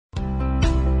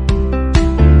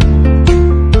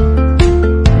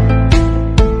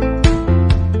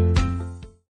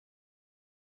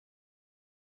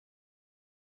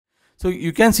So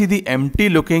you can see the empty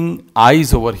looking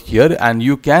eyes over here, and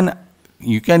you can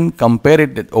compare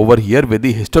it over here with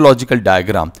the histological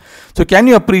diagram. So can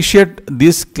you appreciate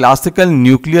this classical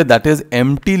nuclear, that is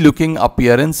empty looking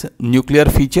appearance nuclear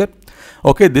feature?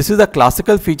 Okay, this is a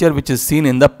classical feature which is seen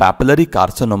in the papillary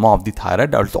carcinoma of the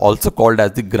thyroid, also called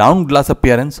as the ground glass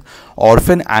appearance,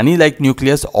 orphan Annie-like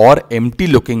nucleus, or empty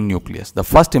looking nucleus, the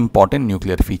first important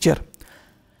nuclear feature.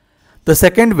 The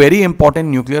second very important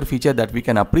nuclear feature that we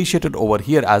can appreciate it over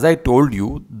here, as I told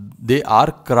you, they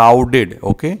are crowded.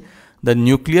 Okay, the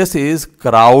nucleus is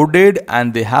crowded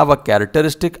and they have a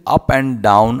characteristic up and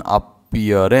down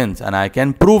appearance, and I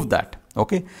can prove that.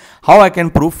 Okay, how I can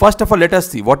prove? First of all, let us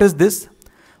see what is this.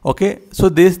 Okay, so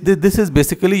this is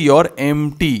basically your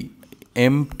empty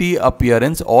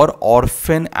appearance or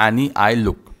orphan Annie eye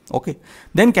look. Okay,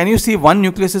 then can you see one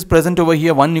nucleus is present over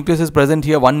here, one nucleus is present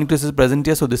here, one nucleus is present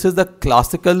here. So this is the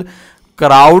classical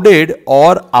crowded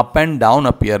or up and down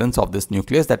appearance of this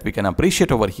nucleus that we can appreciate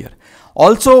over here.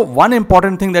 Also, one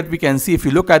important thing that we can see, if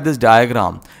you look at this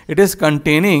diagram, it is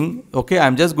containing, okay,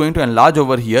 I'm just going to enlarge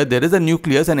over here. There is a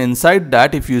nucleus, and inside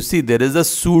that, if you see, there is a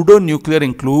pseudo-nuclear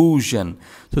inclusion.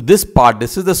 So this part,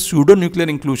 this is the pseudo-nuclear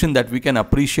inclusion that we can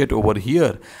appreciate over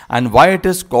here. And why it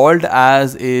is called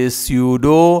as a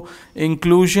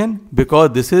pseudo-inclusion?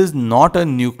 Because this is not a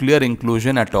nuclear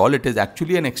inclusion at all. It is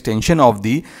actually an extension of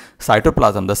the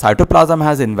cytoplasm. The cytoplasm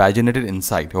has invaginated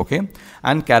inside, okay?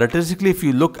 And characteristically, if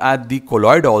you look at the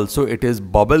colloid also, it is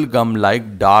bubble gum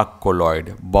like dark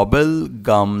colloid. Bubble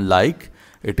gum like,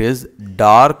 it is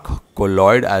dark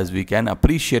colloid, as we can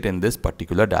appreciate in this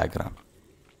particular diagram.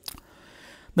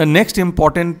 The next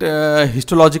important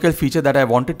histological feature that I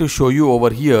wanted to show you over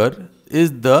here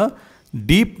is the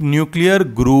deep nuclear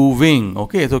grooving.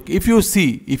 Okay, so if you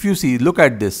see, look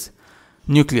at this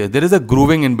nucleus, there is a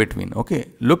grooving in between. Okay,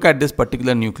 look at this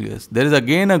particular nucleus, there is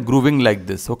again a grooving like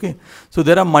this. Okay, so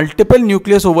there are multiple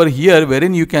nucleus over here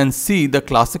wherein you can see the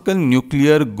classical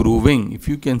nuclear grooving. If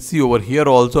you can see over here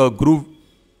also, a groove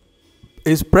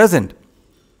is present.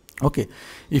 Okay,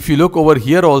 if you look over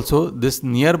here also, this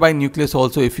nearby nucleus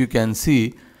also, if you can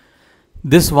see,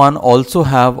 this one also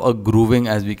have a grooving,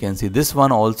 as we can see. This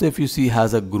one also, if you see,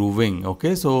 has a grooving.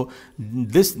 Okay, so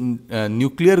this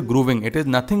nuclear grooving, it is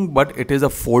nothing but it is a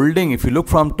folding. If you look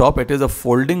from top, it is a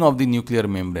folding of the nuclear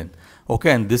membrane.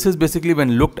 Okay, and this is basically,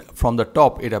 when looked from the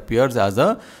top, it appears as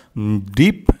a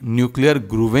deep nuclear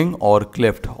grooving or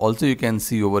cleft. Also you can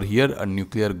see over here a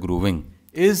nuclear grooving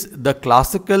is the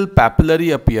classical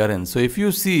papillary appearance. So if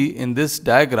you see in this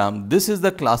diagram, this is the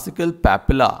classical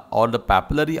papilla or the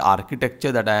papillary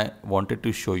architecture that I wanted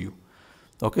to show you.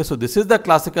 Okay, so this is the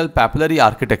classical papillary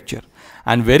architecture,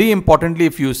 and very importantly,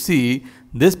 if you see,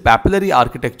 this papillary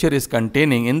architecture is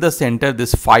containing in the center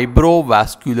this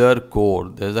fibrovascular core.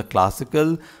 There is a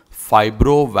classical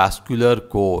fibrovascular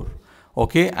core.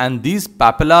 Okay, and these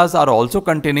papillas are also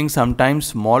containing sometimes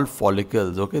small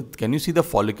follicles. Okay, can you see the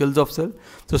follicles of cell?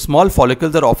 So small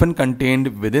follicles are often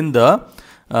contained within the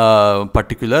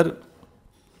particular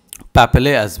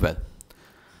papillae as well.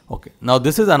 Okay, now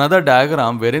this is another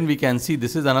diagram wherein we can see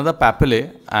this is another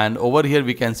papillae, and over here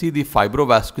we can see the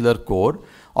fibrovascular core.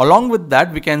 Along with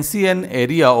that, we can see an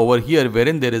area over here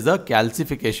wherein there is a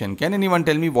calcification. Can anyone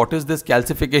tell me what is this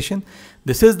calcification?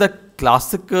 This is the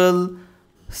classical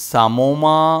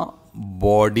Samoma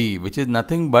body, which is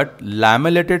nothing but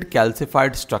lamellated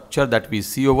calcified structure that we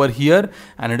see over here,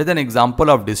 and it is an example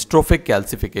of dystrophic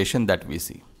calcification that we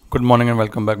see. Good morning and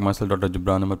welcome back. Myself Dr.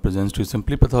 JIBRAN presents to you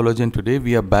Simply Pathology, and today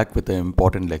we are back with an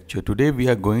important lecture. Today we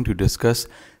are going to discuss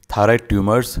thyroid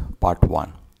tumors part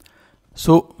 1.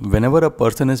 So whenever a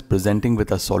person is presenting with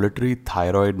a solitary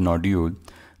thyroid nodule,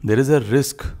 there is a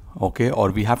risk, okay,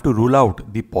 or we have to rule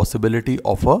out the possibility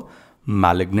of a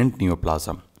malignant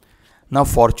neoplasm. Now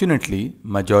fortunately,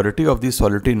 majority of these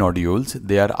solitary nodules,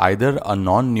 they are either a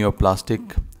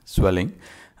non-neoplastic swelling.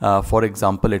 For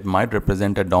example, it might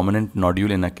represent a dominant nodule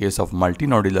in a case of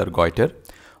multinodular goiter,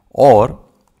 or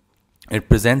it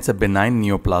presents a benign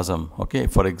neoplasm, okay,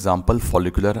 for example,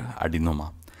 follicular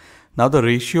adenoma. Now the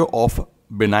ratio of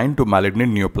benign to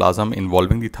malignant neoplasm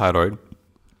involving the thyroid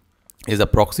is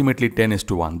approximately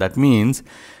 10:1. That means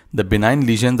the benign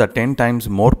lesions are 10 times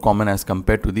more common as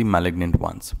compared to the malignant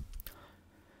ones.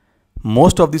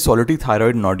 Most of the solitary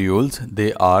thyroid nodules,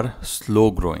 they are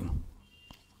slow growing.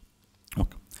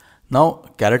 Okay. Now,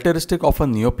 characteristic of a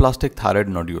neoplastic thyroid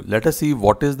nodule. Let us see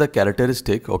what is the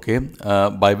characteristic, okay,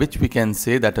 by which we can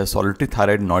say that a solitary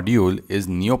thyroid nodule is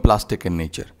neoplastic in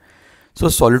nature. So,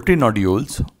 solitary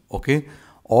nodules, okay,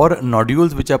 or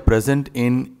nodules which are present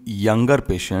in younger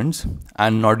patients,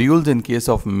 and nodules in case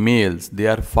of males, they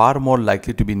are far more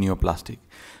likely to be neoplastic.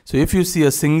 So if you see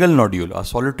a single nodule, a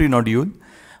solitary nodule,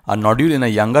 a nodule in a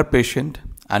younger patient,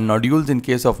 and nodules in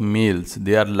case of males,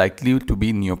 they are likely to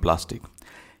be neoplastic.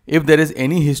 If there is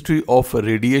any history of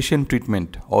radiation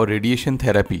treatment or radiation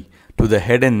therapy to the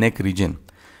head and neck region,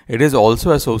 it is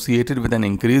also associated with an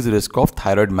increased risk of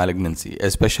thyroid malignancy,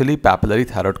 especially papillary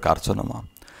thyroid carcinoma.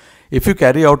 If you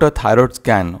carry out a thyroid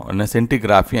scan or a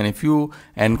scintigraphy, and if you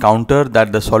encounter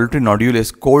that the solitary nodule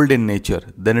is cold in nature,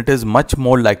 then it is much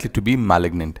more likely to be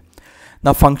malignant.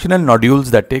 Now, functional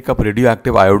nodules that take up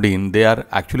radioactive iodine, they are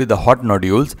actually the hot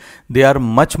nodules. They are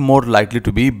much more likely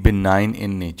to be benign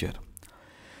in nature.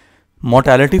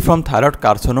 Mortality from thyroid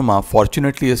carcinoma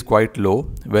fortunately is quite low,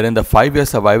 wherein the 5-year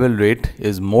survival rate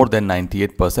is more than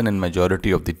 98% in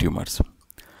majority of the tumors.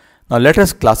 Now let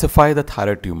us classify the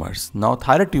thyroid tumors. Now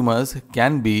thyroid tumors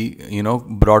can be,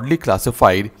 broadly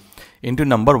classified into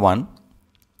number 1,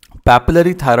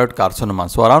 papillary thyroid carcinoma.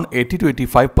 So around 80 to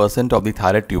 85% of the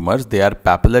thyroid tumors, they are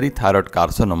papillary thyroid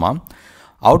carcinoma.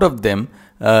 Out of them,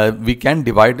 we can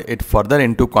divide it further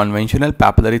into conventional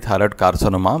papillary thyroid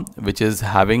carcinoma, which is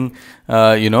having,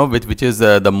 which is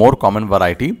the more common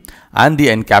variety, and the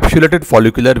encapsulated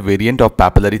follicular variant of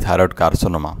papillary thyroid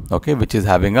carcinoma, okay, which is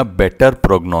having a better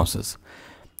prognosis,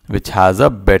 The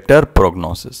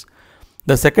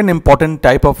second important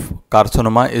type of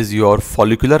carcinoma is your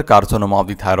follicular carcinoma of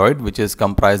the thyroid, which is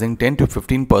comprising 10 to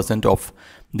 15% of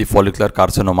the follicular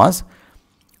carcinomas.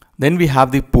 Then we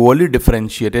have the poorly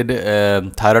differentiated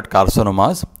thyroid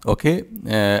carcinomas, okay,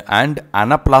 and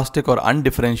anaplastic or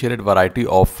undifferentiated variety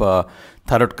of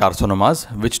thyroid carcinomas,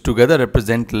 which together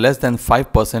represent less than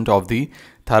 5% of the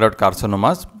thyroid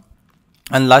carcinomas.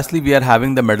 And lastly, we are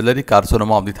having the medullary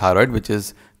carcinoma of the thyroid, which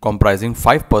is comprising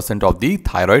 5% of the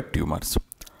thyroid tumors.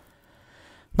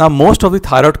 Now, most of the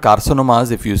thyroid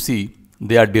carcinomas, if you see,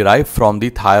 they are derived from the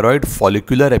thyroid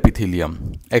follicular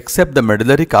epithelium, except the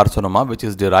medullary carcinoma, which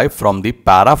is derived from the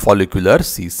parafollicular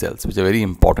C cells, which is a very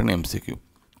important MCQ.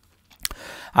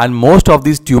 And most of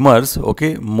these tumors,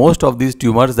 okay,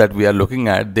 that we are looking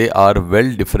at, they are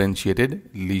well differentiated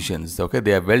lesions, okay,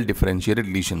 they are well differentiated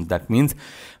lesions. That means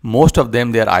most of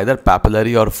them, they are either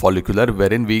papillary or follicular,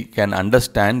 wherein we can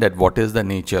understand that what is the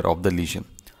nature of the lesion.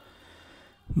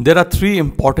 There are 3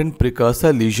 important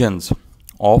precursor lesions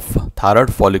of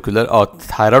thyroid follicular or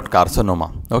thyroid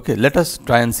carcinoma. Okay, let us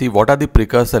try and see what are the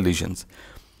precursor lesions.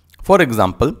 For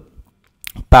example,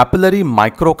 papillary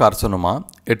microcarcinoma,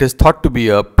 it is thought to be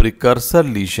a precursor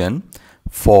lesion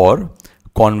for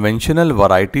conventional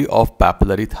variety of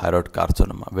papillary thyroid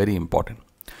carcinoma. Very important.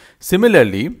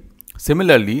 Similarly,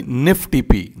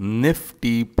 NEET-PG.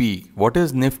 What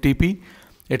is NEET-PG?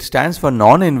 It stands for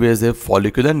non-invasive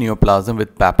follicular neoplasm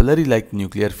with papillary-like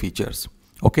nuclear features.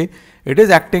 Okay, it is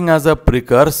acting as a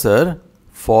precursor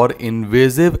for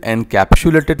invasive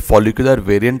encapsulated follicular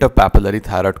variant of papillary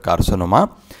thyroid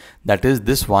carcinoma. That is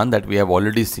this one that we have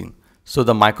already seen. So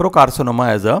the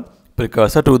microcarcinoma is a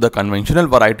precursor to the conventional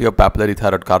variety of papillary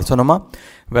thyroid carcinoma,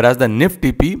 whereas the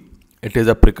NEET-PG, it is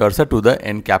a precursor to the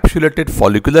encapsulated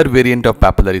follicular variant of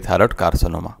papillary thyroid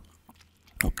carcinoma.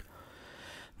 Okay.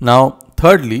 Now,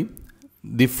 thirdly,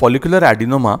 the follicular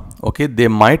adenoma, okay, they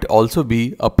might also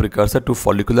be a precursor to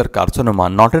follicular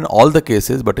carcinoma, not in all the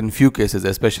cases, but in few cases,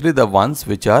 especially the ones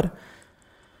which are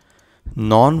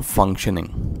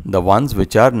non-functioning.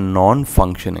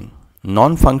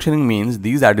 Non-functioning means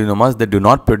these adenomas, they do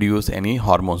not produce any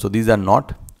hormone. So these are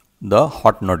not the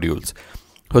hot nodules.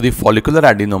 So the follicular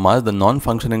adenomas, the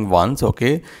non-functioning ones,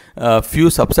 okay, few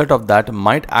subset of that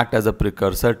might act as a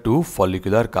precursor to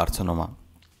follicular carcinoma.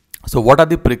 So what are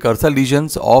the precursor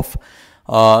lesions of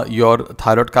your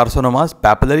thyroid carcinomas?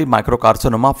 Papillary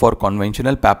microcarcinoma for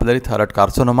conventional papillary thyroid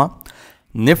carcinoma,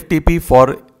 NEET-PG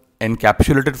for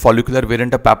encapsulated follicular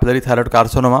variant of papillary thyroid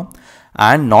carcinoma,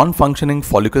 and non-functioning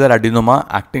follicular adenoma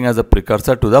acting as a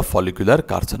precursor to the follicular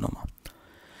carcinoma.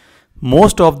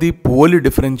 Most of the poorly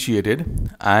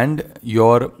differentiated and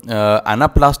your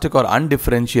anaplastic or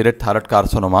undifferentiated thyroid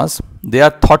carcinomas, they are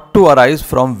thought to arise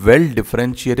from well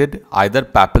differentiated either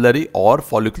papillary or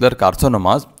follicular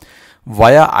carcinomas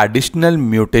via additional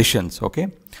mutations. Okay.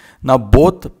 Now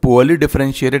both poorly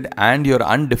differentiated and your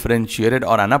undifferentiated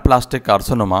or anaplastic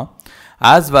carcinoma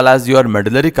as well as your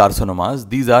medullary carcinomas,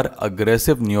 these are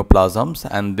aggressive neoplasms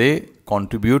and they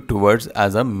contribute towards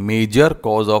as a major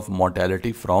cause of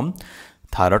mortality from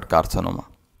thyroid carcinoma.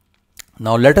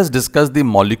 Now let us discuss the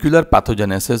molecular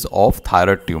pathogenesis of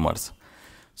thyroid tumors.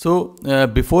 So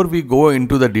before we go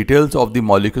into the details of the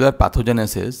molecular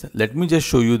pathogenesis, let me just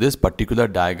show you this particular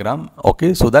diagram,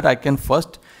 okay, so that I can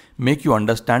first make you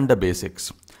understand the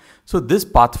basics. So this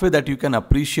pathway that you can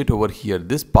appreciate over here,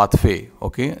 this pathway,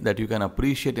 okay, that you can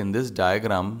appreciate in this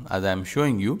diagram as I am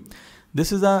showing you,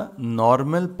 this is a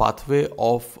normal pathway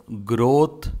of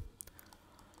growth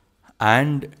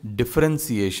and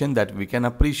differentiation that we can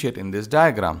appreciate in this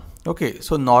diagram. Okay,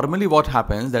 so normally what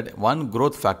happens that one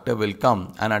growth factor will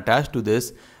come and attach to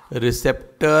this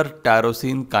receptor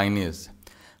tyrosine kinase.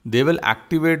 They will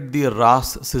activate the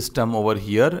RAS system over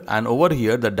here, and over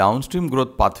here the downstream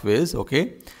growth pathways,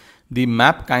 okay, the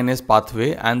MAP kinase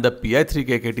pathway and the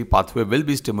PI3KKT pathway will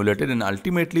be stimulated, and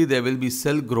ultimately there will be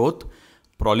cell growth,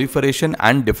 proliferation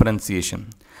and differentiation.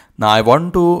 Now I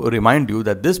want to remind you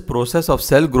that this process of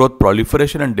cell growth,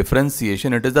 proliferation and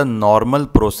differentiation, it is a normal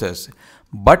process,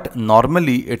 but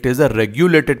normally it is a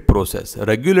regulated process.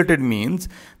 Regulated means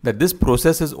that this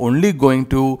process is only going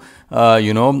to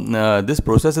this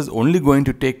process is only going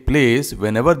to take place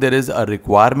whenever there is a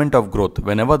requirement of growth,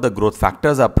 whenever the growth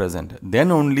factors are present,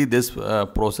 then only this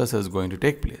process is going to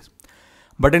take place.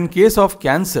 But in case of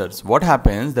cancers, what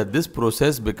happens that this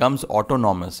process becomes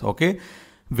autonomous, okay,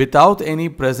 without any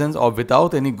presence or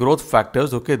without any growth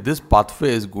factors, okay, this pathway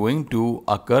is going to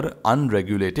occur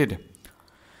unregulated.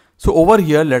 So over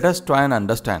here, let us try and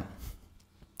understand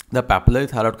the papillary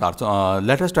thyroid carcinoma.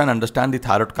 Let us try and understand the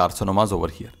thyroid carcinomas over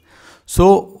here.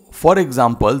 So for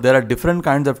example, there are different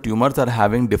kinds of tumors are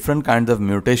having different kinds of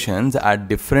mutations at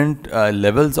different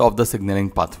levels of the signaling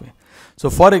pathway.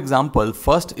 So for example,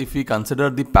 first if we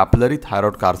consider the papillary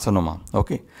thyroid carcinoma,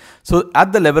 okay. So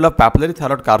at the level of papillary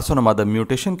thyroid carcinoma, the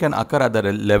mutation can occur at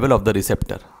the level of the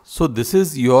receptor. So this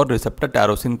is your receptor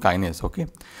tyrosine kinase, okay.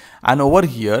 And over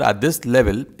here at this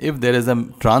level, if there is a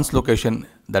translocation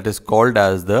that is called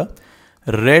as the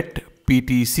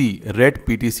RET-PTC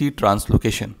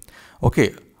translocation,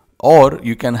 okay, or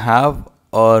you can have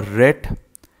a RET-NTRK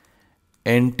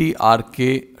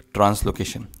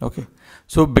translocation, okay.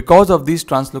 So because of these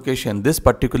translocation, this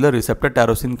particular receptor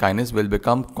tyrosine kinase will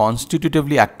become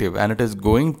constitutively active, and it is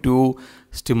going to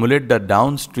stimulate the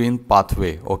downstream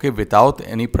pathway, okay, without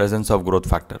any presence of growth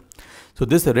factor. So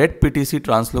this RET-PTC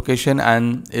translocation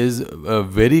is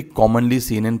very commonly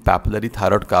seen in papillary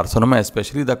thyroid carcinoma,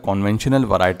 especially the conventional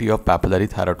variety of papillary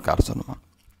thyroid carcinoma,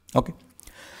 okay.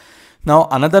 Now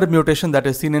another mutation that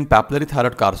is seen in papillary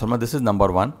thyroid carcinoma, this is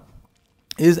number 1,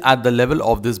 is at the level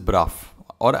of this BRAF,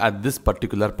 or at this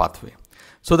particular pathway.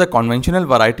 So the conventional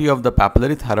variety of the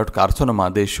papillary thyroid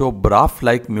carcinoma, they show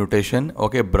BRAF-like mutation,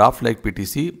 okay, BRAF-like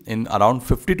PTC in around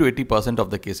 50 to 80%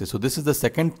 of the cases. So this is the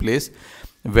second place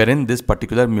wherein this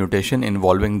particular mutation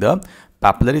involving the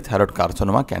papillary thyroid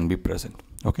carcinoma can be present,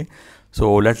 okay.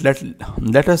 So let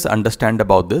us understand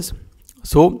about this.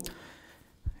 So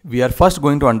we are first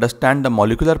going to understand the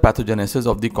molecular pathogenesis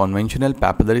of the conventional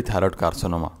papillary thyroid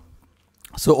carcinoma.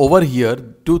 So over here,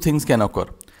 two things can occur.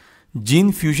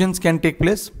 Gene fusions can take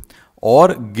place,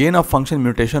 or gain of function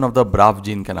mutation of the BRAF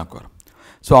gene can occur.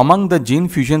 So among the gene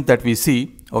fusions that we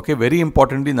see, okay, very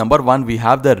importantly, number 1, we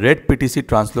have the RET-PTC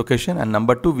translocation, and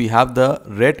number 2, we have the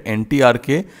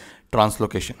RET-NTRK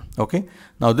translocation, okay.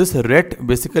 Now this RET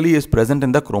basically is present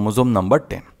in the chromosome number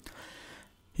 10.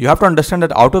 You have to understand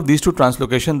that out of these two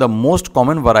translocations, the most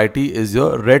common variety is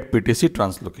your RET-PTC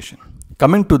translocation.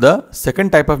 Coming to the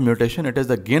second type of mutation, it is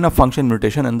the gain of function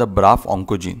mutation in the BRAF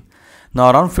oncogene. Now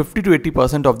around 50 to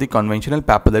 80% of the conventional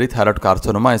papillary thyroid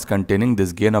carcinoma is containing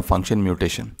this gain of function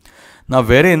mutation. Now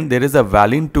wherein there is a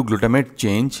valine to glutamate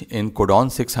change in codon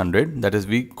 600, that is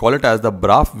we call it as the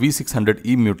BRAF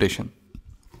V600E mutation.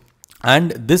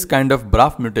 And this kind of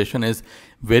BRAF mutation is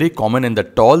very common in the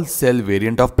tall cell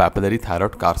variant of papillary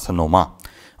thyroid carcinoma.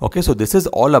 Okay, so this is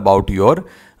all about your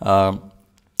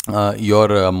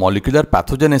molecular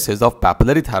pathogenesis of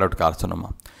papillary thyroid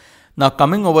carcinoma. Now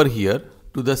coming over here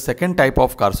to the second type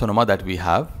of carcinoma that we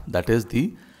have, that is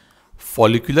the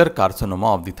follicular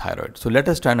carcinoma of the thyroid. So let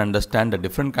us try and understand the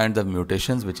different kinds of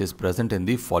mutations which is present in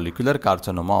the follicular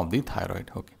carcinoma of the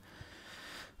thyroid. Okay.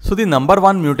 So the number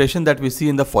 1 mutation that we see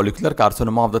in the follicular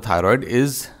carcinoma of the thyroid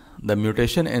is the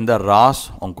mutation in the RAS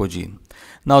oncogene.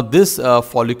 Now this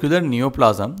follicular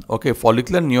neoplasm, okay,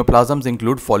 follicular neoplasms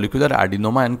include follicular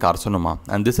adenoma and carcinoma,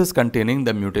 and this is containing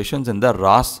the mutations in the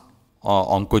RAS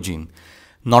oncogene.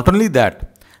 Not only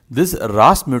that, this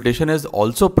RAS mutation is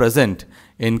also present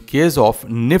in case of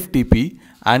NEET-PG,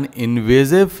 an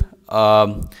invasive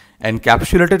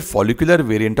encapsulated follicular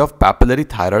variant of papillary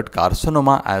thyroid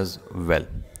carcinoma as well.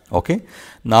 Okay.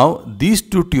 Now these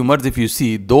two tumors, if you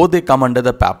see, though they come under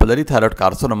the papillary thyroid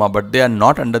carcinoma, but they are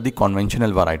not under the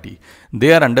conventional variety.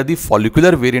 They are under the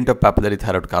follicular variant of papillary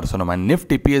thyroid carcinoma. And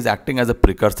NEET-TP is acting as a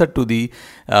precursor to the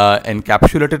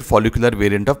encapsulated follicular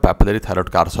variant of papillary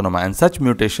thyroid carcinoma. And such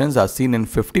mutations are seen in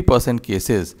 50%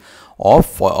 cases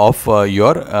of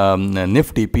your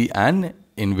NEET-TP and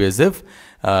invasive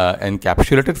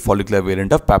encapsulated follicular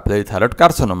variant of papillary thyroid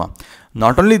carcinoma.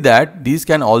 Not only that, these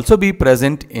can also be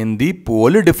present in the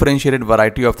poorly differentiated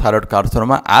variety of thyroid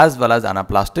carcinoma as well as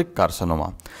anaplastic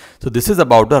carcinoma. So this is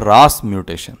about the RAS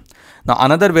mutation. Now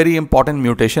another very important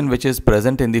mutation which is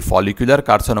present in the follicular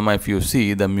carcinoma, if you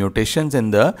see the mutations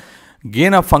in the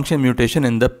gain of function mutation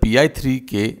in the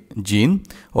PI3K gene.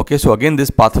 Okay, so again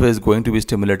this pathway is going to be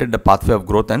stimulated, the pathway of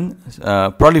growth and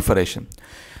proliferation.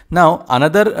 Now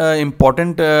another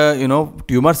important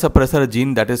tumor suppressor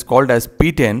gene, that is called as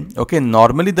P10. Okay,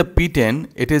 normally the P10,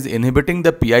 it is inhibiting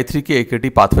the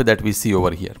PI3K-AKT pathway that we see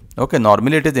over here. Okay,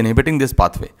 normally it is inhibiting this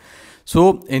pathway.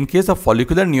 So in case of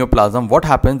follicular neoplasm, what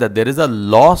happens that there is a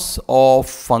loss of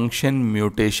function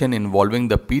mutation involving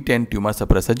the P10 tumor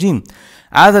suppressor gene.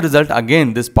 As a result,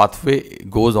 again this pathway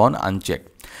goes on unchecked.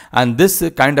 And this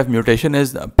kind of mutation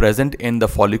is present in the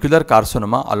follicular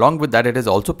carcinoma. Along with that, it is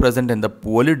also present in the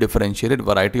poorly differentiated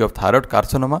variety of thyroid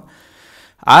carcinoma,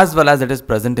 as well as it is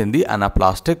present in the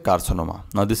anaplastic carcinoma.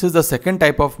 Now this is the second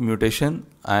type of mutation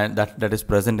and that is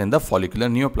present in the follicular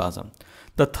neoplasm.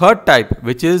 The third type,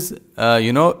 which is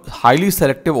highly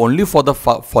selective only for the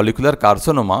follicular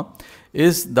carcinoma,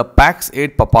 is the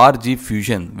PAX8 PAPAR-G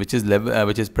fusion, which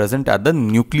is present at the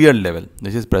nuclear level.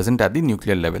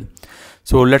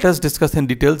 So let us discuss in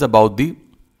details about the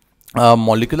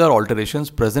molecular alterations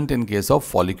present in case of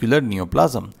follicular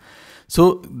neoplasm.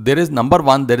 So there is number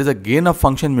one, there is a gain of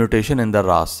function mutation in the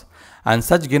RAS, and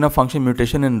such gain of function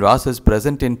mutation in RAS is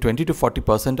present in 20 to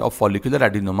 40% of follicular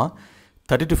adenoma,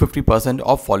 30 to 50%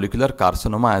 of follicular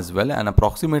carcinoma as well, and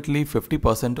approximately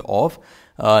 50% of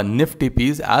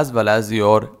NEET-TPs as well as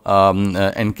your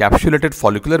encapsulated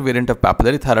follicular variant of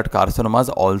papillary thyroid carcinomas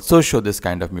also show this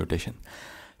kind of mutation.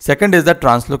 Second is the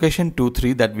translocation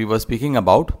 2-3 that we were speaking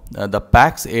about, the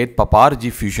PAX8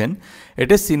 PAPAR-G fusion.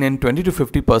 It is seen in 20 to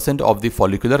 50% of the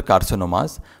follicular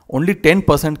carcinomas, only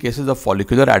 10% cases of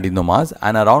follicular adenomas,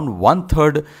 and around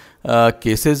 1/3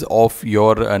 cases of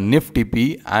your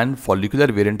NEET-TP and follicular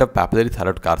variant of papillary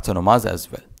thyroid carcinomas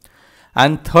as well.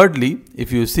 And thirdly,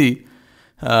 if you see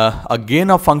a gain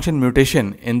of function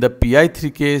mutation in the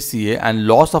PI3K-CA and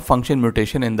loss of function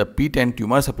mutation in the P10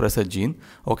 tumor suppressor gene,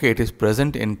 okay, it is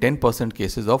present in 10%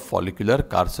 cases of follicular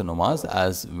carcinomas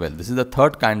as well. This is the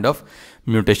third kind of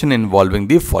mutation involving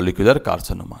the follicular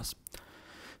carcinomas.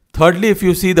 Thirdly, if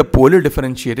you see the poorly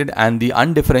differentiated and the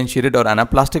undifferentiated or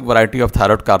anaplastic variety of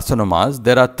thyroid carcinomas,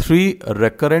 there are 3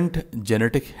 recurrent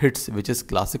genetic hits which is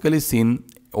classically seen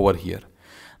over here.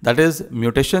 That is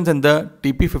mutations in the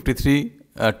TP53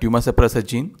 tumor suppressor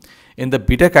gene, in the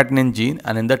beta-catenin gene,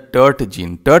 and in the TERT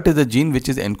gene. TERT is a gene which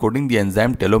is encoding the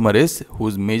enzyme telomerase,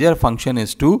 whose major function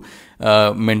is to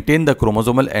maintain the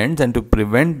chromosomal ends and to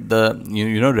prevent the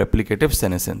replicative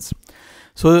senescence.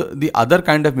 So the other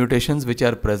kind of mutations which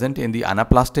are present in the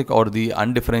anaplastic or the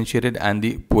undifferentiated and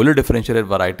the poorly differentiated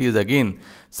variety is again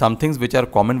some things which are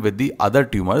common with the other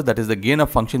tumors, that is the gain of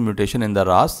function mutation in the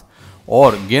RAS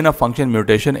or gain of function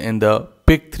mutation in the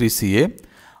PIK3CA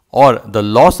or the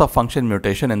loss of function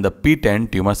mutation in the P10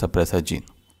 tumor suppressor gene.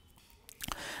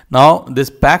 Now this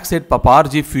PAX8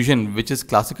 PAPAR-G fusion, which is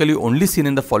classically only seen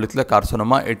in the follicular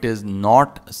carcinoma, it is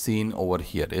not seen over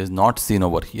here,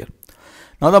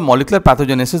 Now the molecular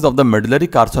pathogenesis of the medullary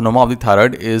carcinoma of the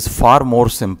thyroid is far more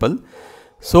simple.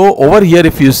 So over here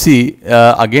if you see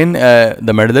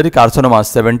the medullary carcinoma,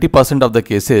 70% of the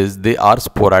cases they are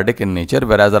sporadic in nature,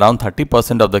 whereas around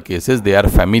 30% of the cases they are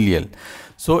familial.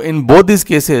 So in both these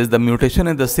cases the mutation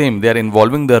is the same, they are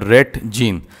involving the RET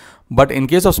gene. But in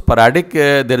case of sporadic,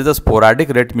 there is a sporadic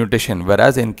RET mutation,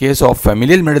 whereas in case of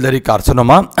familial medullary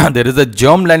carcinoma, there is a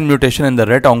germline mutation in the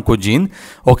RET oncogene.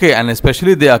 Okay, and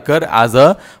especially they occur as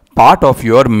a part of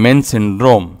your MEN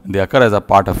syndrome.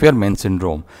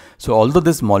 So although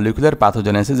this molecular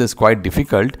pathogenesis is quite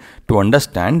difficult to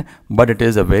understand, but it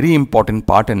is a very important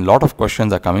part and lot of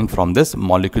questions are coming from this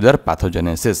molecular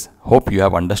pathogenesis. Hope you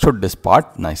have understood this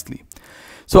part nicely.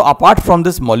 So apart from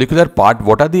this molecular part,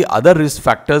 what are the other risk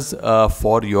factors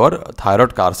for your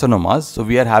thyroid carcinomas? So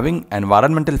we are having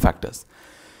environmental factors.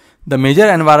 The major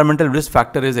environmental risk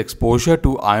factor is exposure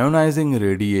to ionizing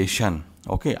radiation.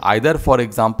 Okay, either for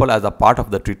example as a part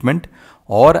of the treatment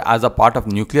or as a part of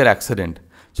nuclear accident.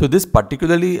 So this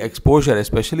particularly exposure,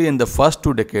 especially in the first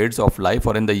 2 decades of life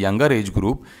or in the younger age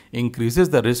group, increases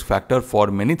the risk factor for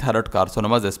many thyroid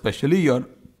carcinomas, especially your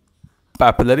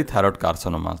papillary thyroid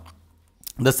carcinomas.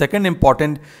 The second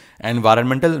important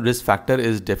environmental risk factor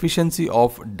is deficiency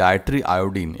of dietary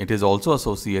iodine. It is also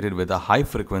associated with a high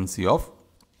frequency of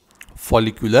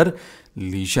follicular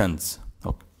lesions.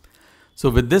 Okay. So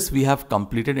with this, we have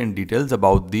completed in details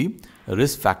about the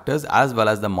risk factors as well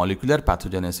as the molecular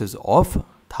pathogenesis of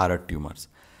thyroid tumors.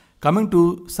 Coming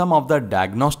to some of the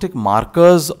diagnostic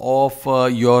markers of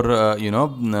thyroid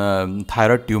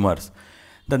tumors.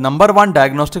 The number one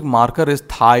diagnostic marker is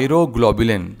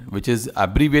thyroglobulin, which is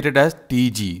abbreviated as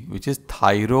TG, which is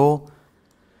thyroglobulin.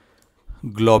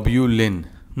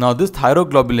 Now this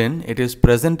thyroglobulin, it is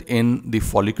present in the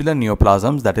follicular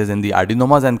neoplasms, that is in the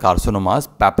adenomas and carcinomas,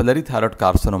 papillary thyroid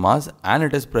carcinomas, and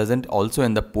it is present also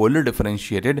in the poorly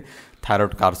differentiated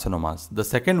thyroid carcinomas. The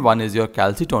second one is your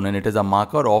calcitonin. It is a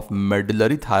marker of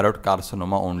medullary thyroid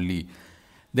carcinoma only.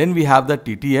 Then we have the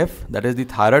TTF, that is the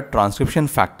thyroid transcription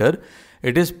factor.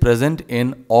 It is present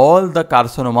in all the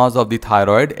carcinomas of the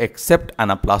thyroid except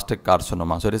anaplastic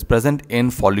carcinoma. So it is present in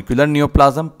follicular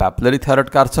neoplasm, papillary thyroid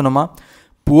carcinoma,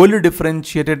 poorly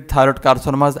differentiated thyroid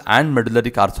carcinomas, and medullary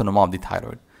carcinoma of the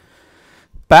thyroid.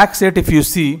 PAC-8, if you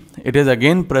see, it is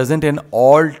again present in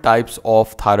all types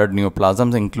of thyroid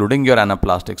neoplasms, including your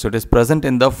anaplastic. So it is present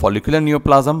in the follicular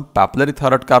neoplasm, papillary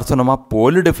thyroid carcinoma,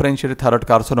 poorly differentiated thyroid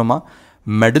carcinoma,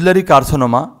 medullary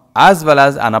carcinoma, as well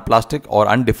as anaplastic or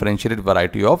undifferentiated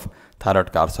variety of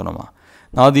thyroid carcinoma.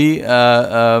 Now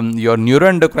your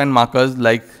neuroendocrine markers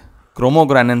like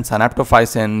chromogranin,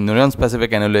 synaptophysin,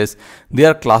 neuron-specific annulus, they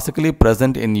are classically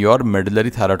present in your medullary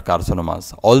thyroid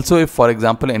carcinomas. Also, if for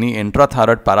example any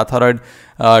intrathyroid, parathyroid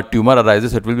tumor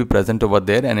arises, it will be present over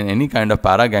there, and in any kind of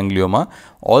paraganglioma,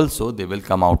 also they will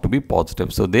come out to be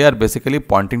positive. So they are basically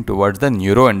pointing towards the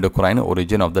neuroendocrine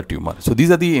origin of the tumor. So these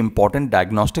are the important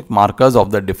diagnostic markers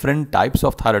of the different types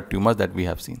of thyroid tumors that we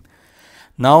have seen.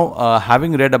 Now,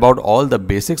 having read about all the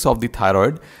basics of the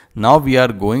thyroid, now we are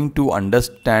going to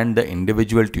understand the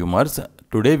individual tumors.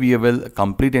 Today we will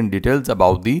complete in details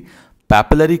about the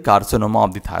papillary carcinoma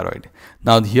of the thyroid.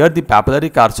 Now here the papillary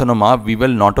carcinoma, we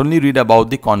will not only read about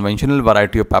the conventional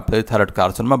variety of papillary thyroid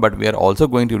carcinoma, but we are also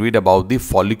going to read about the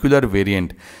follicular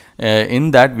variant. In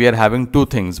that we are having two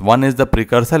things. One is the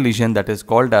precursor lesion that is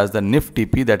called as the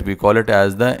NIFTP, that we call it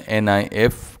as the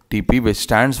NIFTP, which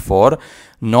stands for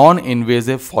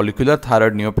non-invasive follicular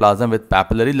thyroid neoplasm with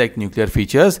papillary-like nuclear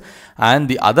features, and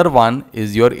the other one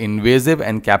is your invasive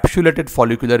encapsulated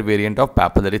follicular variant of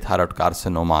papillary thyroid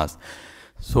carcinomas.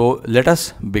 So let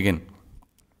us begin.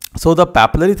 So the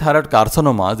papillary thyroid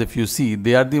carcinomas, if you see,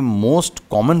 they are the most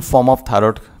common form of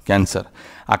thyroid cancer,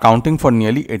 accounting for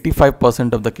nearly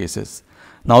 85% of the cases.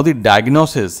 Now the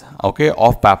diagnosis, okay,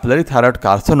 of papillary thyroid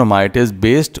carcinoma, it is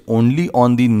based only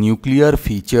on the nuclear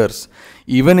features,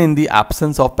 even in the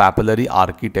absence of papillary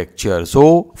architecture.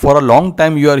 So for a long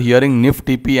time you are hearing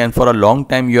NIFTP, and for a long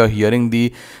time you are hearing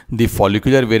the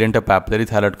follicular variant of papillary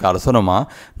thyroid carcinoma.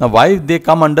 Now why they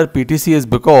come under PTC is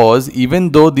because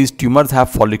even though these tumors have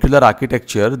follicular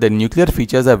architecture, the nuclear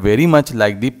features are very much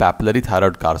like the papillary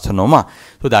thyroid carcinoma.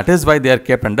 So that is why they are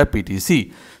kept under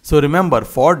PTC. So remember,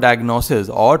 for diagnosis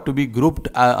or to be grouped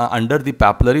under the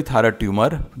papillary thyroid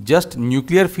tumor, just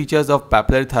nuclear features of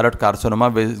papillary thyroid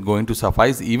carcinoma is going to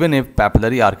suffice, even if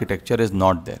papillary architecture is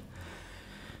not there.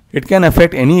 It can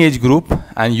affect any age group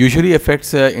and usually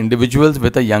affects individuals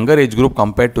with a younger age group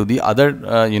compared to the other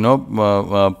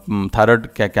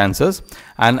thyroid cancers,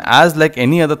 and as like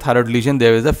any other thyroid lesion,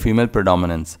 there is a female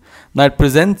predominance. Now it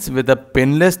presents with a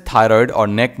pinless thyroid or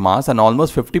neck mass, and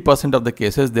almost 50% of the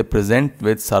cases they present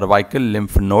with cervical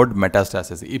lymph node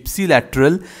metastasis,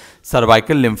 ipsilateral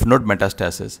cervical lymph node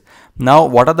metastasis. Now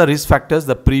what are the risk factors?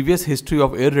 The previous history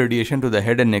of irradiation to the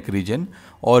head and neck region,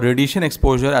 or radiation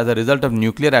exposure as a result of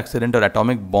nuclear accident or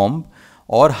atomic bomb,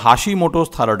 or Hashimoto's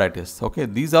thyroiditis. Okay,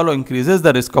 these all increases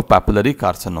the risk of papillary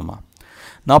carcinoma.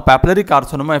 Now papillary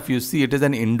carcinoma, if you see, it is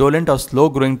an indolent or slow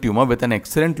growing tumor with an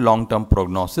excellent long-term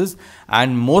prognosis,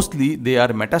 and mostly they are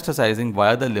metastasizing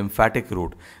via the lymphatic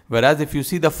route. Whereas if you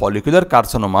see the follicular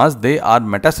carcinomas, they are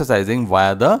metastasizing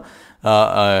via the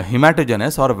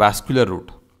hematogenous or vascular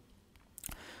route.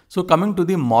 So coming to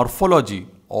the morphology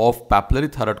of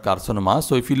papillary thyroid carcinoma,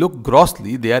 so if you look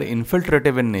grossly, they are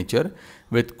infiltrative in nature.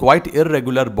 with quite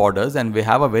irregular borders, and we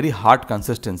have a very hard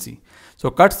consistency. So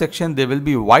cut section, they will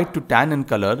be white to tan in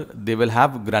color. They will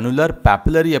have granular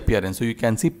papillary appearance. So you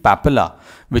can see papilla,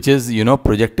 which is,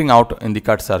 projecting out in the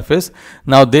cut surface.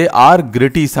 Now they are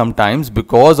gritty sometimes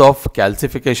because of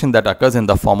calcification that occurs in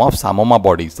the form of psammoma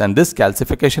bodies. And this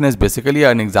calcification is basically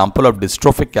an example of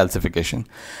dystrophic calcification.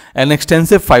 An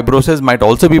extensive fibrosis might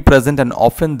also be present, and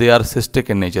often they are cystic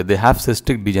in nature. They have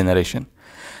cystic degeneration.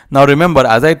 Now remember,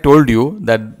 as I told you,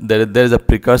 that there is a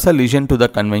precursor lesion to the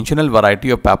conventional variety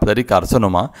of papillary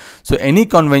carcinoma. So any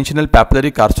conventional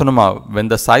papillary carcinoma, when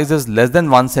the size is less than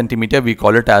 1 centimeter, we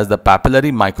call it as the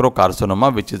papillary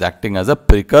microcarcinoma, which is acting as a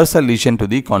precursor lesion to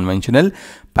the conventional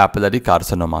papillary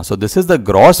carcinoma. So this is the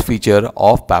gross feature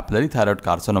of papillary thyroid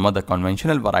carcinoma, the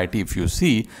conventional variety. If you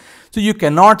see, so you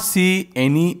cannot see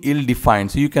any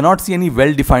ill-defined, so you cannot see any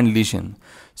well-defined lesion.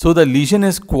 So the lesion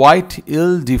is quite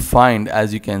ill-defined,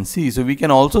 as you can see. So we can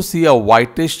also see a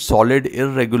whitish solid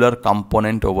irregular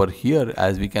component over here,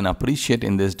 as we can appreciate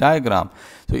in this diagram.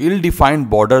 So ill-defined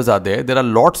borders are there. There are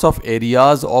lots of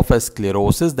areas of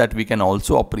sclerosis that we can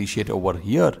also appreciate over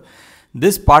here.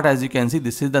 This part, as you can see,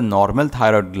 this is the normal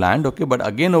thyroid gland, okay, but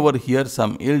again over here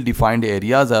some ill-defined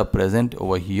areas are present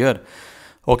over here.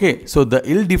 Okay, so the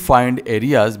ill-defined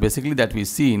areas basically that we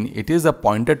seen, it is a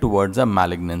pointer towards a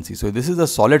malignancy. So this is a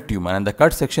solid tumor, and the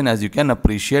cut section, as you can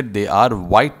appreciate, they are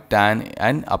white tan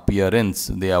in appearance.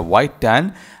 They are white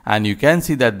tan, and you can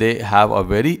see that they have a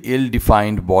very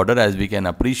ill-defined border, as we can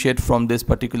appreciate from this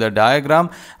particular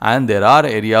diagram, and there are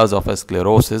areas of a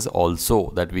sclerosis also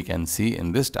that we can see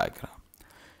in this diagram.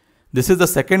 This is the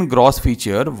second gross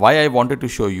feature why I wanted to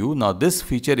show you. Now this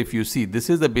feature, if you see, this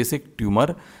is the basic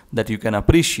tumor that you can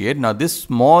appreciate. Now this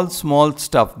small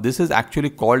stuff, this is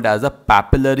actually called as a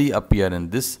papillary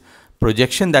appearance. This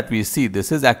projection that we see,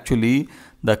 this is actually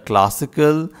the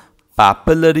classical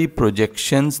papillary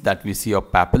projections that we see, or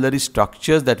papillary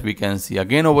structures that we can see.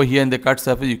 Again over here in the cut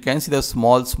surface, you can see the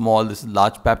small, this is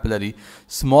large papillary,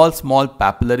 small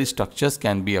papillary structures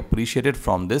can be appreciated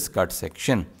from this cut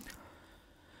section.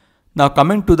 Now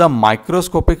coming to the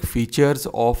microscopic features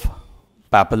of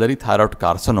papillary thyroid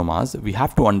carcinomas, we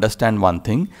have to understand one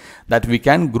thing, that we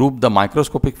can group the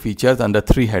microscopic features under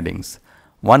 3 headings.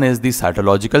 One is the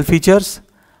cytological features,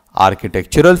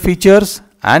 architectural features,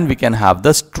 and we can have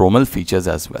the stromal features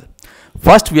as well.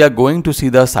 First, we are going to see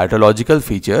the cytological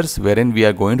features, wherein we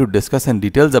are going to discuss in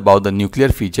details about the nuclear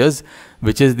features,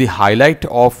 which is the highlight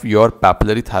of your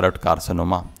papillary thyroid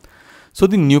carcinoma. So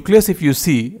the nucleus, if you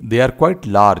see, they are quite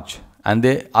large and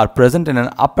they are present in an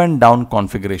up and down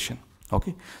configuration.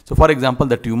 Okay. So for example,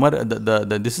 the tumor,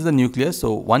 this is the nucleus.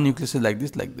 So one nucleus is like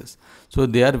this. So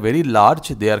they are very large,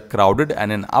 they are crowded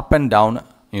and an up and down,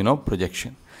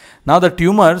 projection. Now the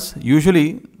tumors,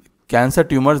 usually cancer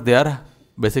tumors, they are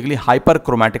basically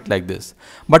hyperchromatic like this.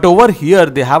 But over here,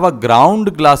 they have a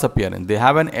ground glass appearance. They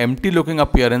have an empty looking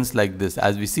appearance like this.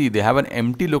 As we see, they have an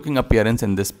empty looking appearance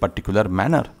in this particular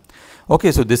manner.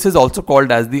 Okay, so this is also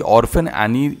called as the orphan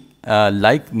Annie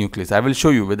like nucleus. I will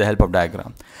show you with the help of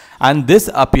diagram. And this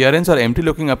appearance or empty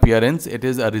looking appearance, it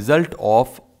is a result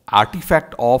of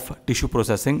artifact of tissue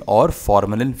processing or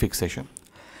formalin fixation.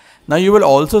 Now you will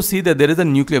also see that there is a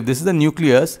nucleus. This is the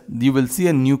nucleus. You will see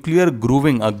a nuclear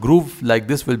grooving. A groove like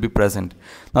this will be present.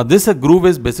 Now this groove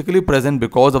is basically present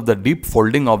because of the deep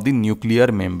folding of the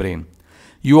nuclear membrane.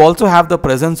 You also have the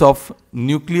presence of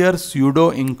nuclear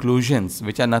pseudo-inclusions,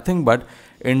 which are nothing but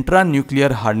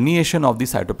intranuclear herniation of the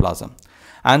cytoplasm.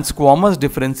 And squamous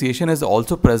differentiation is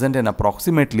also present in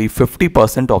approximately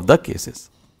 50% of the cases.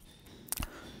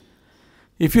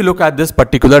 If you look at this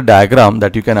particular diagram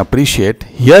that you can appreciate,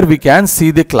 here we can see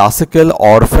the classical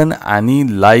orphan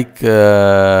Annie-like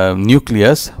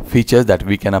nucleus features that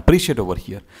we can appreciate over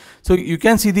here. So you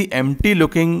can see the empty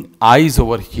looking eyes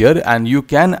over here, and you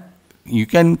can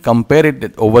compare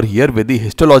it over here with the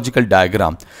histological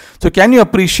diagram. So can you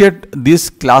appreciate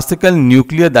this classical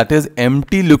nuclear, that is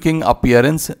empty looking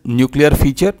appearance nuclear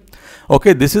feature?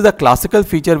 Okay, this is a classical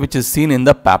feature which is seen in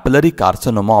the papillary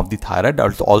carcinoma of the thyroid,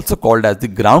 also called as the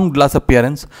ground glass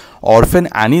appearance, orphan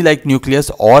Annie-like nucleus,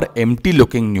 or empty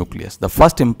looking nucleus, the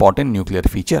first important nuclear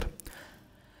feature.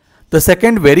 The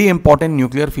second very important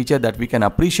nuclear feature that we can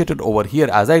appreciate it over here,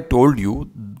 as I told you,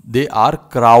 they are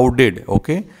crowded.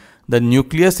 Okay. The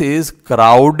nucleus is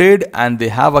crowded and they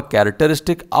have a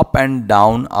characteristic up and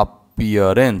down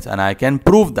appearance, and I can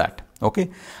prove that.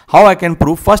 Okay, how I can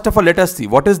prove? First of all, let us see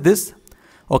what is this.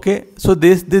 Okay, so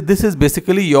this is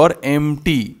basically your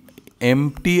empty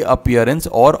appearance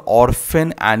or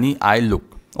orphan Annie eye look.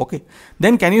 Okay,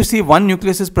 then can you see one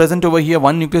nucleus is present over here,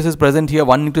 one nucleus is present here,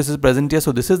 one nucleus is present here.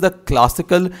 So this is the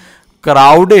classical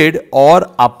crowded or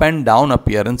up and down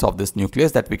appearance of this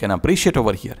nucleus that we can appreciate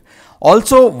over here.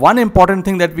 Also, one important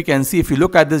thing that we can see if you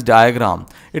look at this diagram,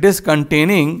 it is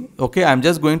containing, okay, I'm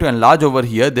just going to enlarge over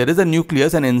here. There is a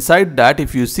nucleus, and inside that,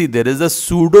 if you see, there is a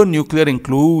pseudonuclear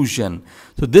inclusion.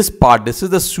 So this part, this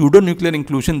is the pseudonuclear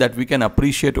inclusion that we can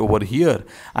appreciate over here.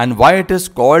 And why it is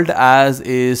called as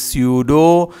a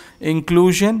pseudo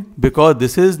inclusion? Because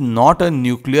this is not a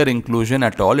nuclear inclusion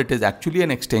at all. It is actually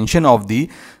an extension of the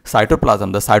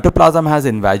cytoplasm. The cytoplasm has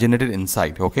invaginated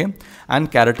inside, okay?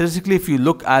 And characteristically, if you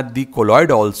look at the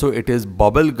colloid also, it is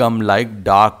bubble gum like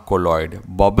dark colloid.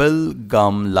 Bubble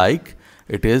gum like,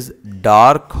 it is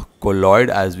dark colloid,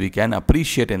 as we can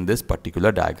appreciate in this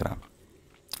particular diagram.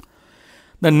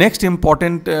 The next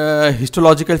important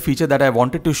histological feature that I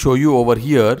wanted to show you over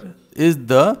here is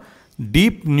the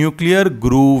deep nuclear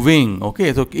grooving.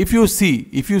 Okay, so if you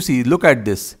see, look at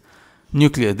this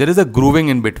nucleus, there is a grooving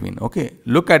in between. Okay,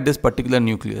 look at this particular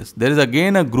nucleus, there is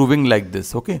again a grooving like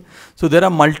this. Okay, so there are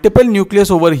multiple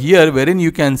nucleus over here wherein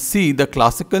you can see the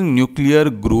classical nuclear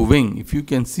grooving. If you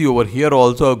can see over here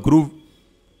also, a groove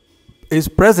is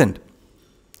present.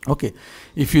 Okay,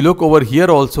 if you look over here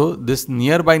also, this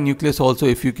nearby nucleus also,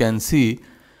 if you can see,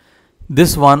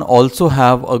 this one also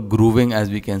have a grooving, as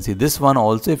we can see. This one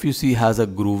also, if you see, has a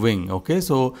grooving. Okay,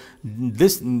 so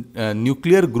this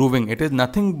nuclear grooving, it is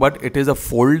nothing but it is a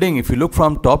folding. If you look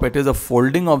from top, it is a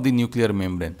folding of the nuclear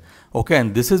membrane. Okay,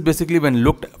 and this is basically, when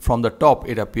looked from the top,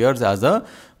 it appears as a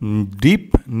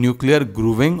deep nuclear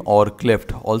grooving or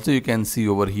cleft. Also, you can see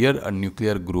over here a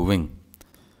nuclear grooving.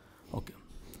 Okay.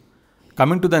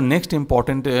 Coming to the next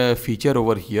important feature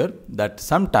over here, that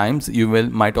sometimes you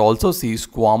might also see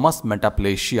squamous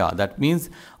metaplasia. That means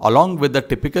along with the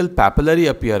typical papillary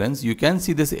appearance, you can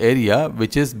see this area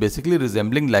which is basically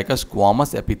resembling like a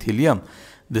squamous epithelium.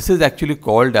 This is actually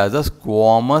called as a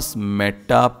squamous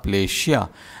metaplasia,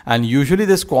 and usually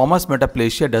the squamous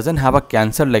metaplasia doesn't have a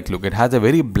cancer-like look. It has a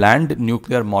very bland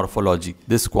nuclear morphology,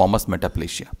 this squamous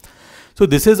metaplasia. So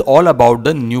this is all about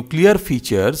the nuclear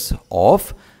features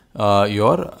of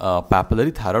your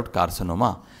papillary thyroid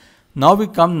carcinoma. Now we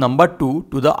come number 2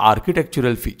 to the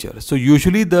architectural feature. So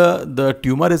usually the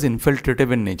tumor is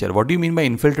infiltrative in nature. What do you mean by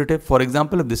infiltrative? For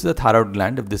example, if this is a thyroid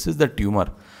gland, if this is the tumor,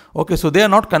 okay, so they are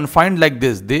not confined like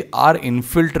this. They are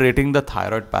infiltrating the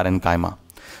thyroid parenchyma.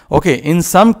 Okay, in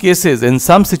some cases, in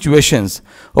some situations,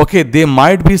 okay, they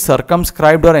might be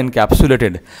circumscribed or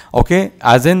encapsulated, okay,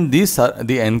 as in the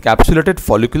encapsulated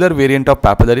follicular variant of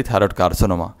papillary thyroid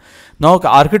carcinoma. Now,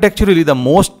 architecturally, the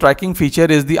most striking feature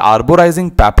is the arborizing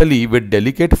papillae with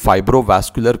delicate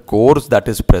fibrovascular cores that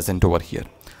is present over here.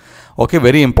 Okay,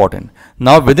 very important.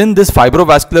 Now, within this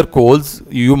fibrovascular cores,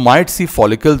 you might see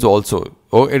follicles also.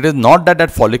 Oh, it is not that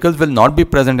follicles will not be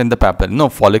present in the papillary. No,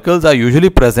 follicles are usually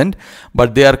present,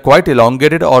 but they are quite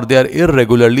elongated or they are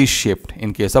irregularly shaped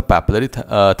in case of papillary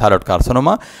thyroid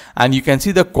carcinoma. And you can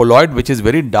see the colloid, which is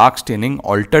very dark staining,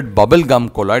 altered bubble gum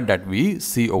colloid that we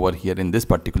see over here in this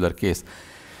particular case.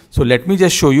 So let me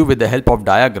just show you with the help of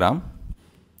diagram.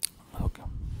 Okay,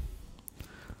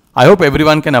 I hope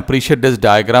everyone can appreciate this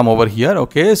diagram over here.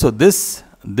 Okay, so this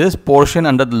portion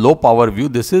under the low power view,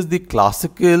 this is the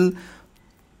classical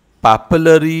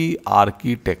papillary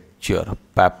architecture.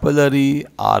 Papillary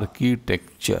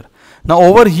architecture. Now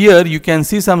over here you can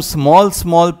see some small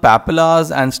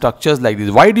papillas and structures like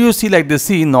this. Why do you see like this?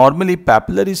 See, normally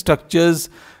papillary structures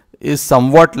is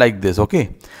somewhat like this.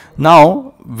 Okay,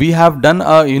 now we have done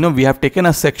we have taken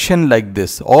a section like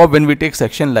this, or when we take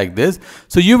section like this,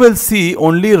 so you will see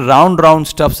only round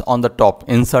stuffs on the top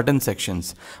in certain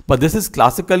sections, but this is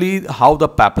classically how the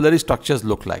papillary structures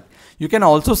look like. You can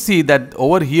also see that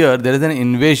over here there is an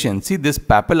invasion. See, this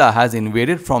papilla has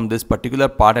invaded from this particular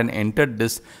part and entered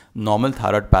this normal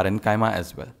thyroid parenchyma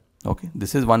as well. Okay,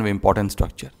 this is one important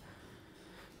structure.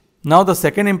 Now the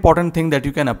second important thing that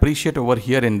you can appreciate over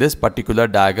here in this particular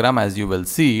diagram, as you will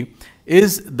see,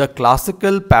 is the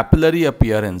classical papillary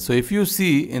appearance. So if you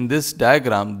see in this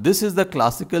diagram, this is the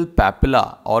classical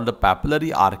papilla or the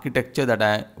papillary architecture that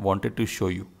I wanted to show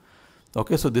you.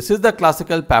 Okay, so this is the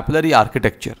classical papillary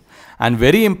architecture, and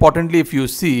very importantly, if you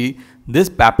see, this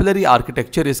papillary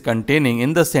architecture is containing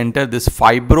in the center this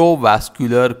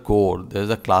fibrovascular core. There is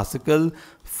a classical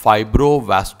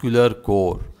fibrovascular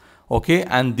core. Okay,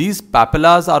 and these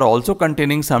papillas are also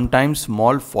containing sometimes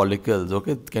small follicles.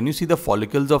 Okay, can you see the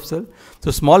follicles of cell?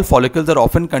 So small follicles are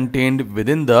often contained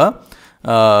within the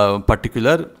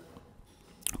particular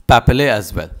papillae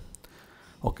as well.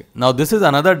 Okay, now this is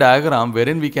another diagram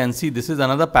wherein we can see this is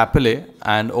another papillae,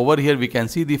 and over here we can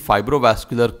see the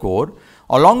fibrovascular core.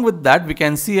 Along with that, we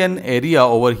can see an area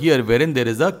over here wherein there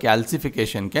is a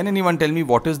calcification. Can anyone tell me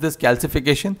what is this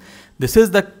calcification? This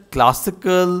is the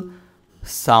classical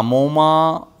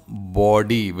psammoma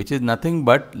body, which is nothing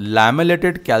but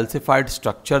lamellated calcified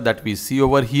structure that we see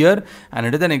over here, and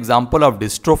it is an example of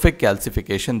dystrophic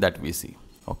calcification that we see.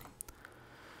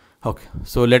 Okay,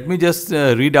 so let me just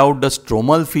read out the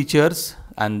stromal features,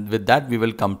 and with that we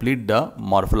will complete the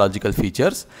morphological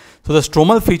features. So the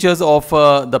stromal features of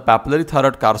the papillary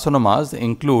thyroid carcinomas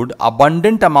include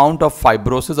abundant amount of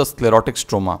fibrosis or sclerotic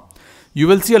stroma. You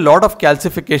will see a lot of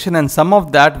calcification, and some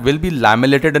of that will be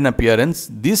lamellated in appearance.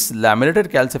 These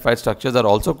lamellated calcified structures are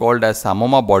also called as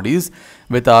psammoma bodies,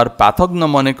 with our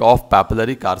pathognomonic of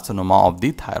papillary carcinoma of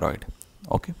the thyroid.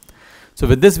 Okay. So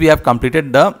with this we have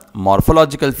completed the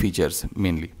morphological features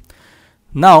mainly.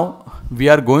 Now we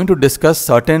are going to discuss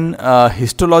certain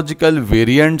histological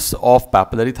variants of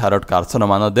papillary thyroid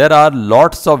carcinoma. Now there are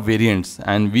lots of variants,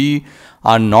 and we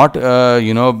are not,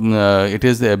 it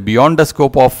is beyond the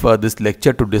scope of this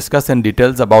lecture to discuss in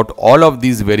details about all of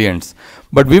these variants.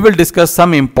 But we will discuss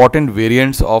some important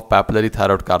variants of papillary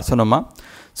thyroid carcinoma.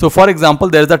 So for example,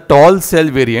 there is a tall cell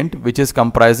variant which is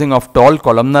comprising of tall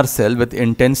columnar cell with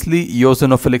intensely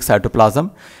eosinophilic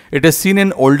cytoplasm. It is seen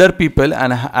in older people,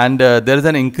 and there is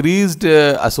an increased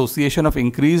association of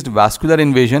increased vascular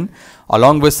invasion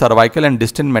along with cervical and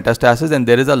distant metastasis, and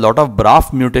there is a lot of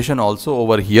BRAF mutation also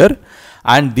over here,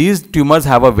 and these tumors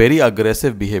have a very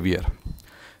aggressive behavior.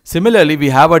 Similarly,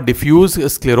 we have a diffuse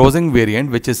sclerosing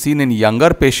variant which is seen in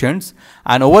younger patients,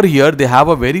 and over here they have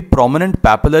a very prominent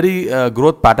papillary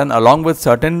growth pattern along with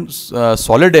certain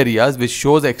solid areas which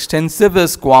shows extensive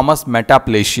squamous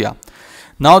metaplasia.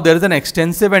 Now there is an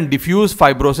extensive and diffuse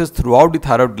fibrosis throughout the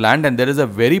thyroid gland, and there is a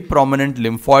very prominent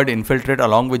lymphoid infiltrate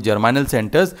along with germinal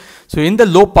centers. So in the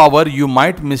low power you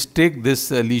might mistake this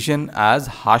lesion as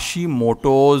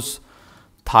Hashimoto's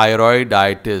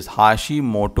thyroiditis,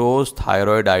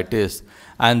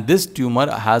 and this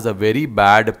tumor has a very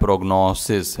bad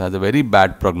prognosis,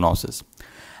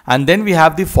 And then we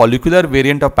have the follicular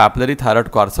variant of papillary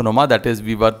thyroid carcinoma, that is,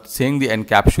 we were saying the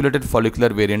encapsulated follicular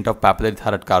variant of papillary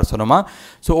thyroid carcinoma.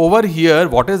 So over here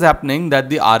what is happening, that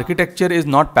the architecture is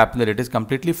not papillary, it is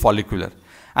completely follicular,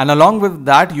 and along with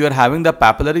that you are having the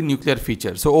papillary nuclear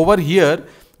feature. So over here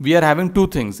we are having two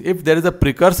things. If there is a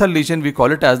precursor lesion, we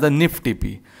call it as the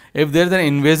NEET-PG. If there is an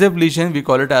invasive lesion, we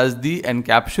call it as the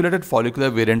encapsulated follicular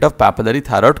variant of papillary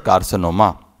thyroid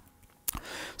carcinoma.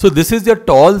 So this is your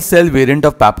tall cell variant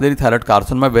of papillary thyroid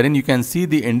carcinoma, wherein you can see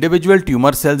the individual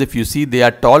tumor cells. If you see, they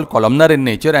are tall columnar in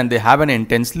nature and they have an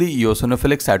intensely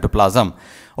eosinophilic cytoplasm.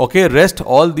 Okay, rest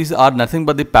all these are nothing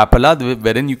but the papilla,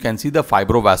 wherein you can see the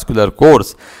fibrovascular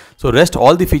cores. So rest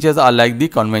all the features are like the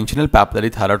conventional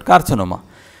papillary thyroid carcinoma.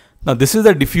 Now this is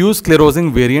the diffuse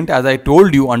sclerosing variant. As I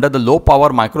told you, under the low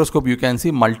power microscope you can see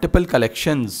multiple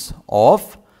collections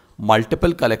of lymphoid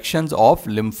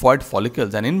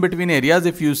follicles, and in between areas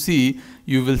if you see,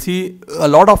 you will see a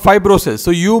lot of fibrosis.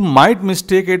 So you might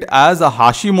mistake it as a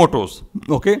Hashimoto's.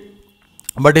 Okay,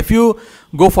 but if you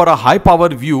go for a high power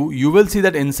view, you will see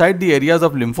that inside the areas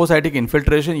of lymphocytic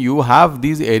infiltration you have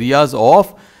these areas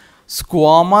of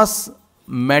squamous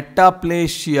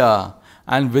metaplasia.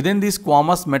 And within this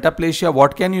squamous metaplasia,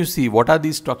 what can you see? What are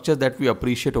these structures that we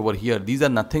appreciate over here? These are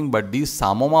nothing but these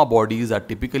psammoma bodies are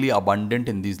typically abundant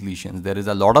in these lesions. There is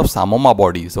a lot of psammoma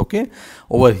bodies, okay,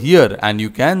 over here, and you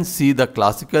can see the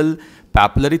classical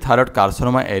papillary thyroid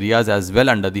carcinoma areas as well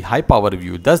under the high power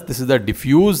view. Thus, this is the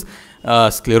diffuse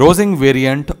sclerosing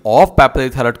variant of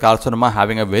papillary thyroid carcinoma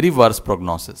having a very worse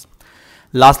prognosis.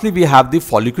 Lastly, we have the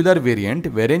follicular variant,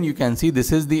 wherein you can see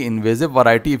this is the invasive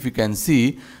variety. If you can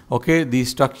see, okay, the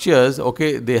structures,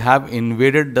 okay, they have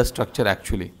invaded the structure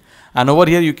actually. And over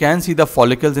here you can see the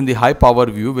follicles in the high power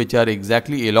view, which are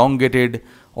exactly elongated,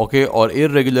 okay, or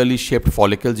irregularly shaped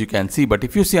follicles you can see. But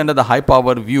if you see under the high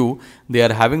power view, they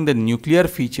are having the nuclear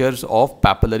features of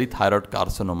papillary thyroid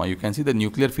carcinoma. You can see the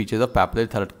nuclear features of papillary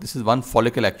thyroid. This is one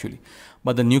follicle actually,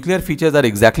 but the nuclear features are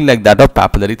exactly like that of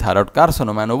papillary thyroid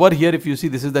carcinoma. And over here if you see,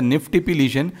 this is the NEET-PG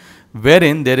lesion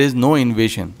wherein there is no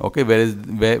invasion, okay,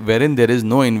 wherein there is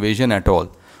no invasion at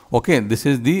all. Okay, this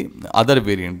is the other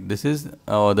variant. This is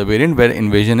the variant where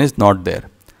invasion is not there.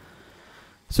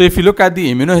 So if you look at the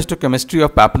immunohistochemistry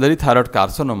of papillary thyroid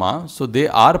carcinoma, so they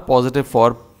are positive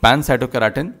for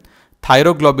pancytokeratin,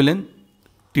 thyroglobulin,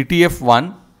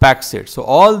 TTF1, PAX8. So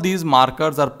all these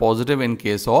markers are positive in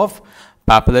case of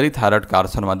papillary thyroid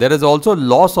carcinoma. There is also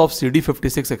loss of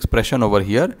CD56 expression over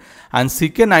here, and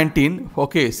CK19,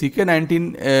 okay,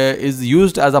 CK19 is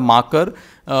used as a marker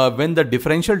when the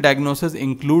differential diagnosis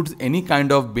includes any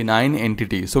kind of benign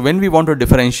entity. So when we want to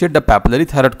differentiate the papillary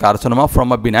thyroid carcinoma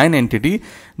from a benign entity,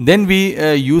 then we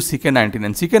use CK19,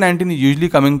 and CK19 is usually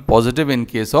coming positive in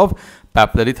case of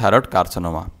papillary thyroid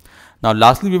carcinoma. Now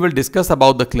lastly, we will discuss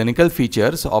about the clinical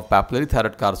features of papillary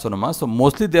thyroid carcinoma. So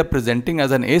mostly they are presenting as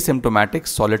an asymptomatic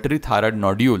solitary thyroid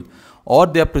nodule, or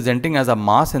they are presenting as a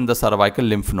mass in the cervical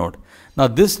lymph node. Now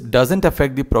this doesn't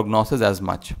affect the prognosis as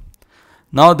much.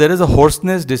 Now there is a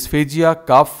hoarseness, dysphagia,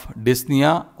 cough,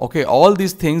 dyspnea. Okay, all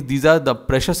these things, these are the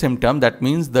pressure symptom. That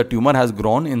means the tumor has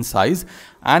grown in size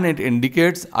and it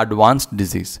indicates advanced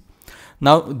disease.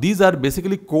 Now these are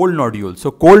basically cold nodules. So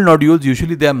cold nodules,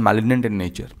 usually they are malignant in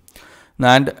nature,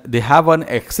 and they have an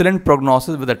excellent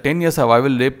prognosis with a 10-year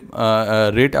survival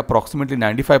rate approximately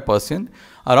 95%.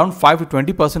 Around 5 to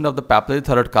 20% of the papillary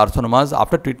thyroid carcinomas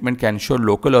after treatment can show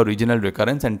local or regional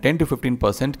recurrence, and 10 to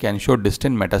 15% can show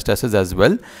distant metastasis as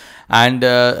well. And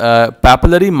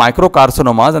papillary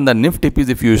microcarcinomas and the NEET-PGs,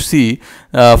 if you see,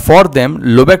 for them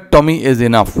lobectomy is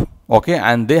enough, okay,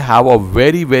 and they have a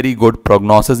very, very good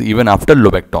prognosis even after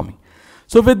lobectomy.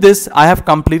 So with this, I have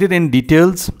completed in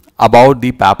details about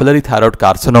the papillary thyroid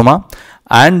carcinoma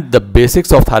and the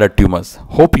basics of thyroid tumors.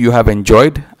 Hope you have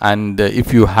enjoyed, and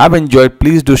if you have enjoyed,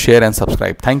 please do share and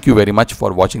subscribe. Thank you very much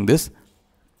for watching this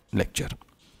lecture.